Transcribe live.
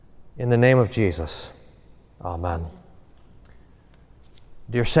In the name of Jesus, amen.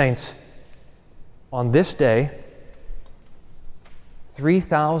 Dear saints, on this day,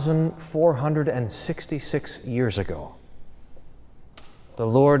 3,466 years ago, the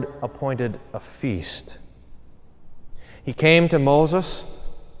Lord appointed a feast. He came to Moses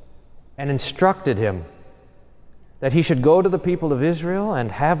and instructed him that he should go to the people of Israel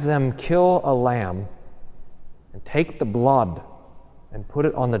and have them kill a lamb and take the blood and put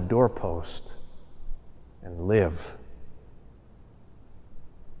it on the doorpost and live.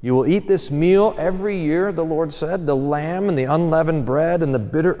 You will eat this meal every year, the Lord said, the lamb and the unleavened bread and the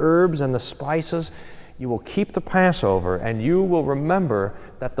bitter herbs and the spices. You will keep the Passover, and you will remember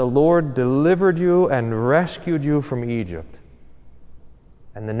that the Lord delivered you and rescued you from Egypt.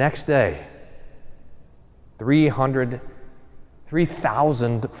 And the next day,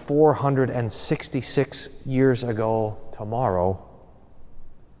 3,466 years ago tomorrow,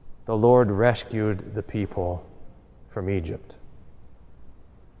 the Lord rescued the people from Egypt.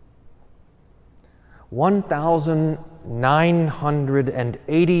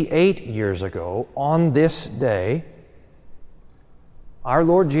 1,988 years ago, on this day, our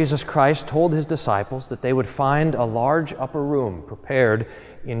Lord Jesus Christ told his disciples that they would find a large upper room prepared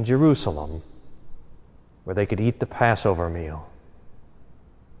in Jerusalem where they could eat the Passover meal.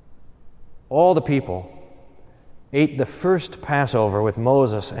 All the people ate the first Passover with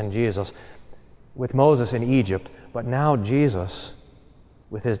Moses and Jesus, with Moses in Egypt, but now Jesus,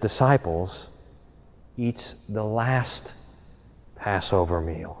 with his disciples, eats the last Passover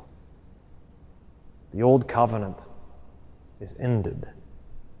meal. The old covenant is ended,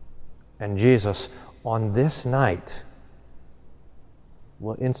 and Jesus, on this night,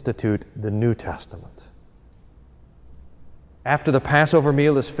 will institute the New Testament. After the Passover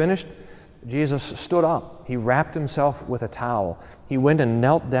meal is finished, Jesus stood up. He wrapped himself with a towel. He went and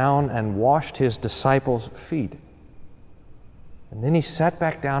knelt down and washed his disciples' feet. And then he sat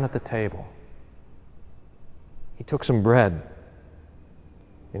back down at the table. He took some bread,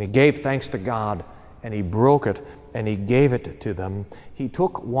 and he gave thanks to God, and he broke it, and he gave it to them. He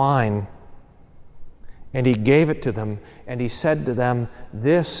took wine, and he gave it to them, and he said to them,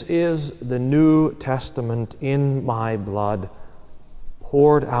 "This is the New Testament in my blood,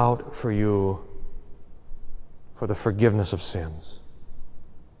 poured out for you for the forgiveness of sins.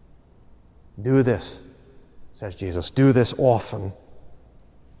 Do this," says Jesus, "do this often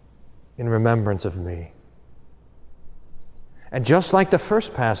in remembrance of me." And just like the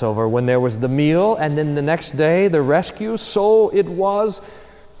first Passover, when there was the meal and then the next day the rescue, so it was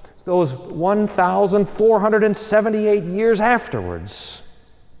those 1,478 years afterwards.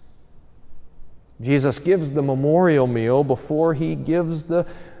 Jesus gives the memorial meal before he gives the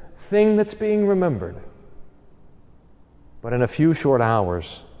thing that's being remembered. But in a few short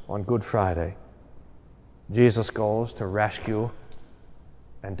hours on Good Friday, Jesus goes to rescue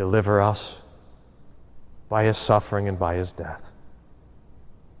and deliver us by his suffering and by his death,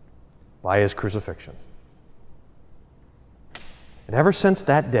 by his crucifixion. And ever since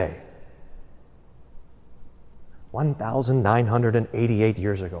that day, 1,988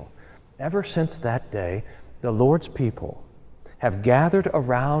 years ago, ever since that day, the Lord's people have gathered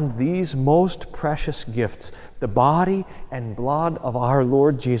around these most precious gifts, the body and blood of our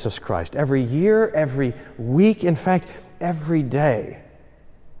Lord Jesus Christ, every year, every week, in fact, every day,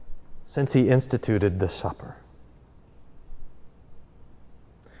 since he instituted the supper.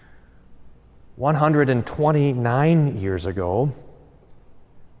 129 years ago,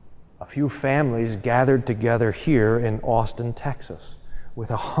 a few families gathered together here in Austin, Texas,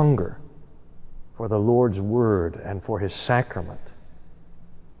 with a hunger for the Lord's Word and for His sacrament.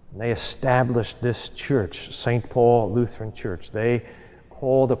 And they established this church, St. Paul Lutheran Church. They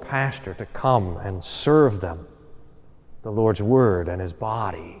called a pastor to come and serve them the Lord's Word and His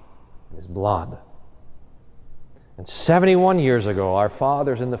body and His blood. And 71 years ago, our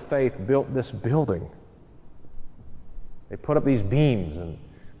fathers in the faith built this building. They put up these beams and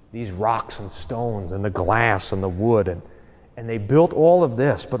these rocks and stones and the glass and the wood, and they built all of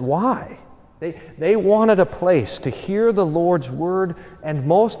this. But why? They wanted a place to hear the Lord's Word, and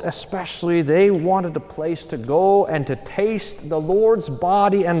most especially they wanted a place to go and to taste the Lord's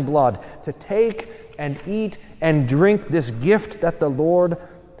body and blood, to take and eat and drink this gift that the Lord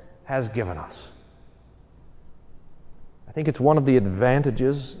has given us. I think it's one of the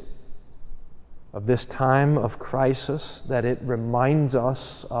advantages of this time of crisis that it reminds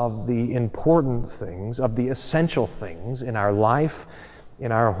us of the important things, of the essential things in our life,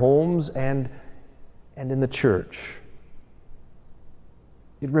 in our homes, and in the church.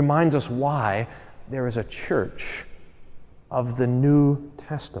 It reminds us why there is a church of the New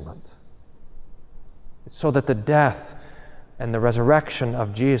Testament. It's so that the death and the resurrection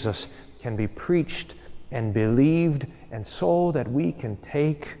of Jesus can be preached and believed, and so that we can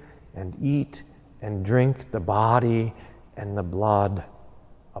take and eat and drink the body and the blood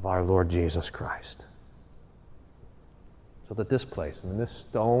of our Lord Jesus Christ. So that this place, and this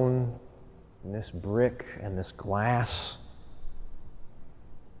stone, and this brick, and this glass,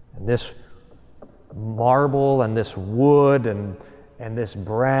 and this marble, and this wood, and this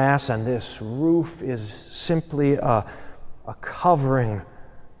brass, and this roof is simply a covering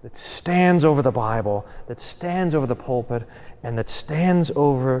that stands over the Bible, that stands over the pulpit, and that stands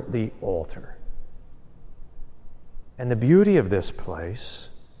over the altar. And the beauty of this place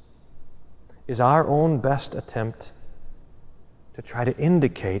is our own best attempt to try to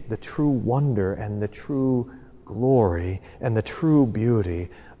indicate the true wonder and the true glory and the true beauty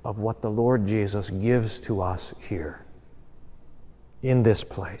of what the Lord Jesus gives to us here, in this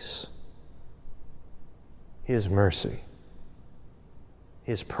place. His mercy,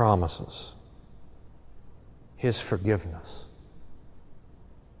 His promises, His forgiveness,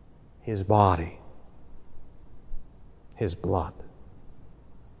 His body, His blood.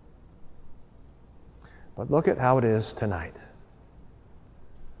 But look at how it is tonight.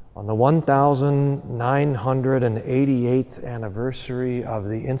 On the 1988th anniversary of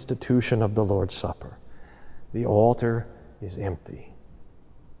the institution of the Lord's Supper, the altar is empty.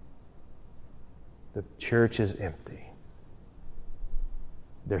 The church is empty.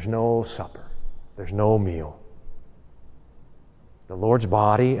 There's no supper. There's no meal. The Lord's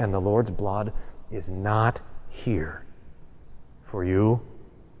body and the Lord's blood is not here for you,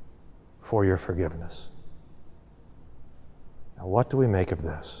 for your forgiveness. Now, what do we make of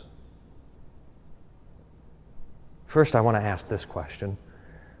this? First, I want to ask this question.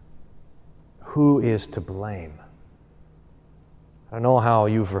 Who is to blame? I don't know how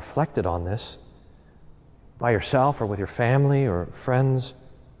you've reflected on this, by yourself or with your family or friends.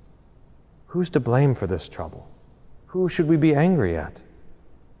 Who's to blame for this trouble? Who should we be angry at?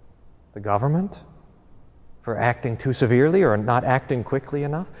 The government for acting too severely or not acting quickly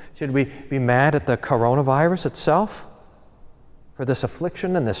enough? Should we be mad at the coronavirus itself for this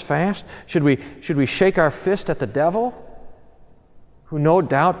affliction and this fast? Should we shake our fist at the devil, who no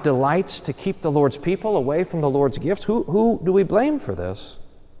doubt delights to keep the Lord's people away from the Lord's gifts? Who do we blame for this?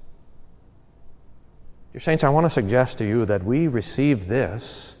 Dear saints, I want to suggest to you that we receive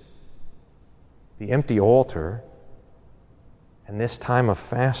this, the empty altar, and this time of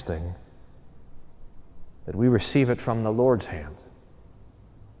fasting, that we receive it from the Lord's hand.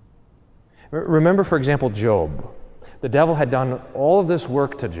 Remember, for example, Job. The devil had done all of this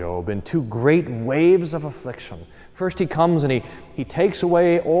work to Job in two great waves of affliction. First he comes and he takes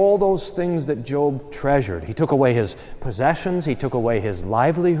away all those things that Job treasured. He took away his possessions, he took away his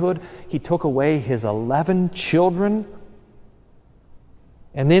livelihood, he took away his 11 children.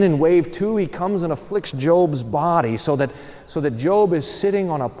 And then in wave 2 he comes and afflicts Job's body so that Job is sitting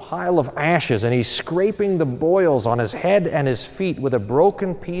on a pile of ashes and he's scraping the boils on his head and his feet with a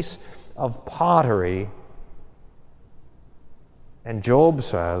broken piece of pottery. And Job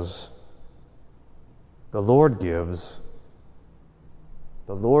says, the Lord gives,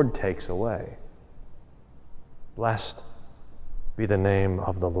 the Lord takes away. Blessed be the name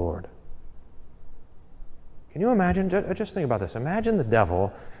of the Lord. Can you imagine? Just think about this. Imagine the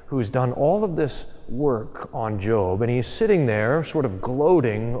devil who's done all of this work on Job, and he's sitting there sort of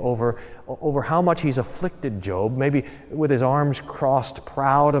gloating over how much he's afflicted Job, maybe with his arms crossed,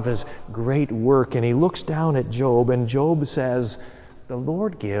 proud of his great work, and he looks down at Job, and Job says, the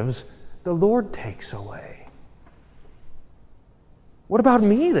Lord gives, the Lord takes away. What about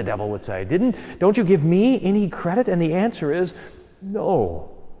me, the devil would say? Don't you give me any credit? And the answer is, no.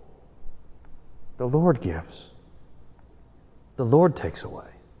 The Lord gives. The Lord takes away.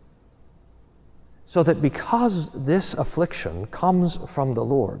 So that because this affliction comes from the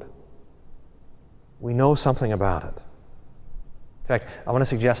Lord, we know something about it. In fact, I want to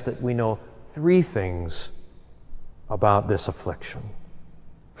suggest that we know 3 things about this affliction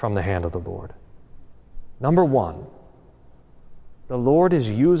from the hand of the Lord. Number 1, the Lord is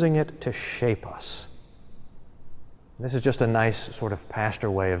using it to shape us. This is just a nice sort of pastor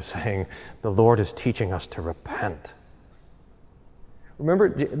way of saying the Lord is teaching us to repent. Remember,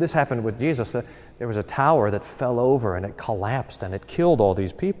 this happened with Jesus. There was a tower that fell over and it collapsed and it killed all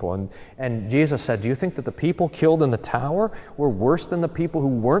these people. And Jesus said, do you think that the people killed in the tower were worse than the people who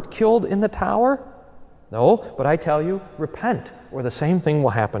weren't killed in the tower? No, but I tell you, repent, or the same thing will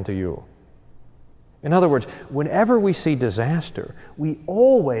happen to you. In other words, whenever we see disaster, we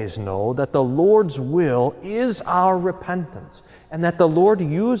always know that the Lord's will is our repentance, and that the Lord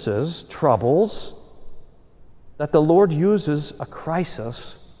uses troubles, that the Lord uses a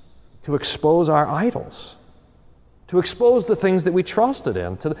crisis to expose our idols, to expose the things that we trusted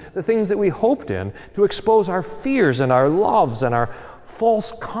in, to the things that we hoped in, to expose our fears and our loves and our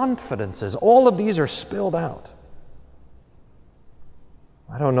false confidences. All of these are spilled out.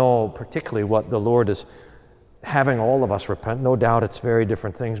 I don't know particularly what the Lord is having all of us repent. No doubt it's very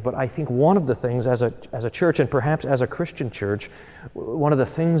different things, but I think one of the things as a church, and perhaps as a Christian church, one of the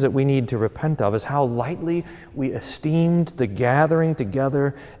things that we need to repent of is how lightly we esteemed the gathering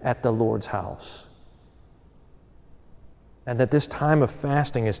together at the Lord's house. And that this time of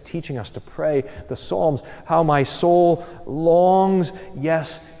fasting is teaching us to pray the Psalms, how my soul longs,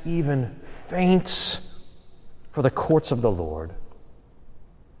 yes, even faints for the courts of the Lord.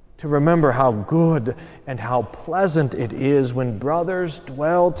 To remember how good and how pleasant it is when brothers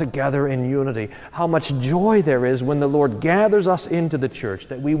dwell together in unity, how much joy there is when the Lord gathers us into the church,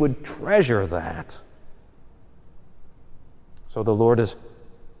 that we would treasure that. So the Lord is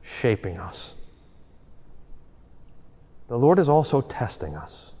shaping us. The Lord is also testing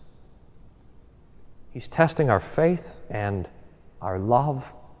us. He's testing our faith and our love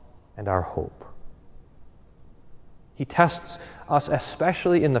and our hope. He tests us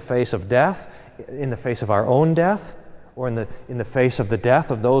especially in the face of death, in the face of our own death, or in the face of the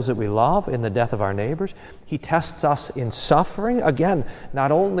death of those that we love, in the death of our neighbors. He tests us in suffering, again,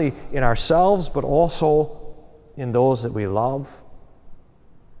 not only in ourselves, but also in those that we love,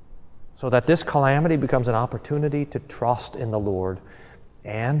 so that this calamity becomes an opportunity to trust in the Lord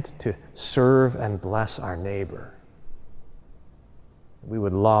and to serve and bless our neighbor. We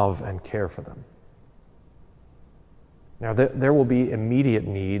would love and care for them. Now, there will be immediate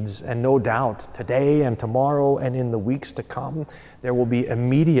needs, and no doubt today and tomorrow and in the weeks to come, there will be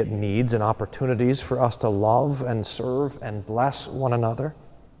immediate needs and opportunities for us to love and serve and bless one another.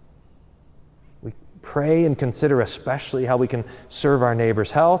 We pray and consider especially how we can serve our neighbor's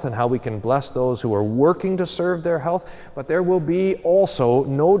health and how we can bless those who are working to serve their health, but there will be also,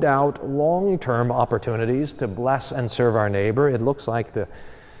 no doubt, long-term opportunities to bless and serve our neighbor. It looks like the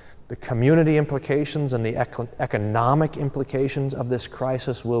community implications and the economic implications of this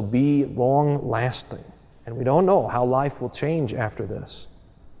crisis will be long-lasting. And we don't know how life will change after this.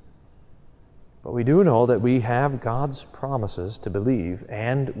 But we do know that we have God's promises to believe,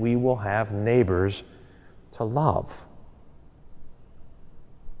 and we will have neighbors to love.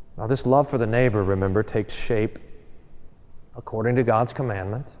 Now, this love for the neighbor, remember, takes shape according to God's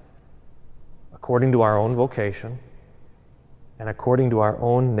commandment, according to our own vocation, and according to our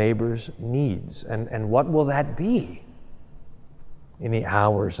own neighbor's needs. And what will that be in the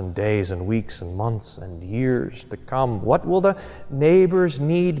hours and days and weeks and months and years to come? What will the neighbor's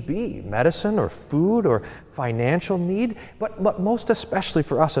need be? Medicine or food or financial need? But most especially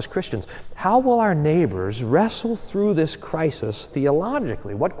for us as Christians, how will our neighbors wrestle through this crisis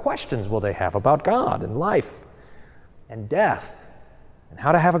theologically? What questions will they have about God and life and death and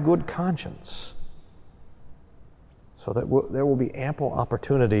how to have a good conscience? So that there will be ample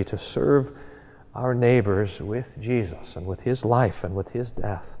opportunity to serve our neighbors with Jesus and with His life and with His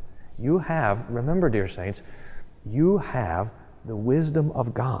death. You have, remember, dear saints, you have the wisdom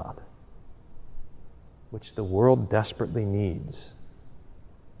of God, which the world desperately needs.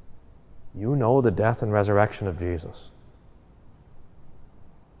 You know the death and resurrection of Jesus.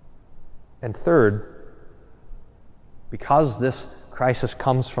 And third, because this crisis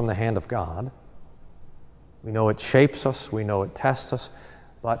comes from the hand of God, we know it shapes us, we know it tests us,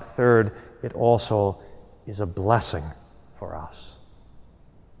 but third, it also is a blessing for us.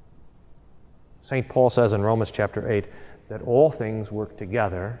 St. Paul says in Romans chapter 8 that all things work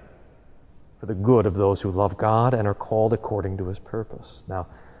together for the good of those who love God and are called according to His purpose. Now,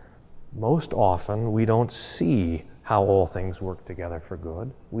 most often we don't see how all things work together for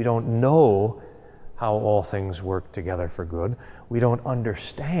good. We don't know how all things work together for good. We don't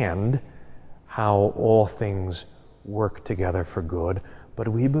understand how all things work together for good, but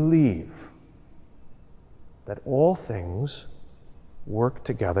we believe that all things work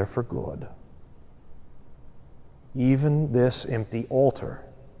together for good. Even this empty altar,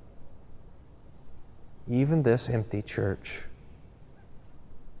 even this empty church.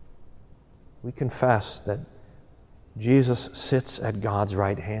 We confess that Jesus sits at God's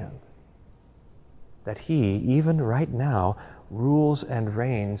right hand, that He, even right now, rules and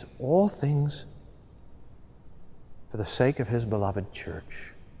reigns all things for the sake of His beloved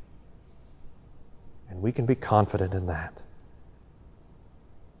church. And we can be confident in that.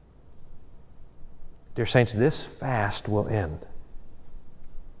 Dear saints, this fast will end.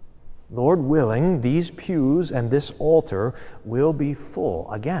 Lord willing, these pews and this altar will be full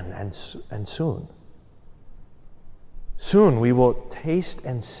again and soon. Soon we will taste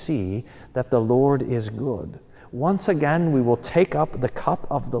and see that the Lord is good. Once again we will take up the cup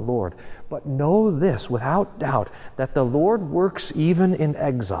of the Lord. But know this without doubt, that the Lord works even in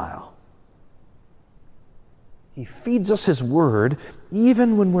exile. He feeds us His word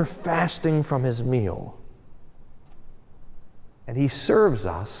even when we're fasting from His meal. And He serves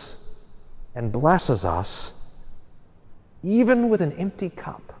us and blesses us even with an empty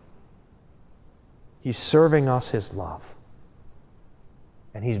cup. He's serving us His love.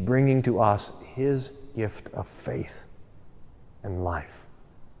 And He's bringing to us His gift of faith and life.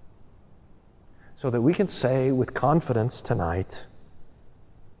 So that we can say with confidence tonight,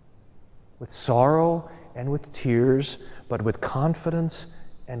 with sorrow and with tears, but with confidence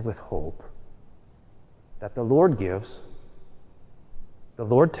and with hope, that the Lord gives, the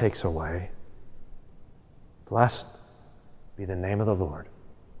Lord takes away. Blessed be the name of the Lord.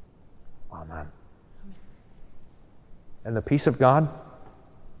 Amen. And the peace of God,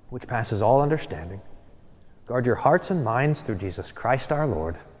 which passes all understanding, guard your hearts and minds through Jesus Christ our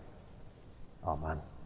Lord. Amen.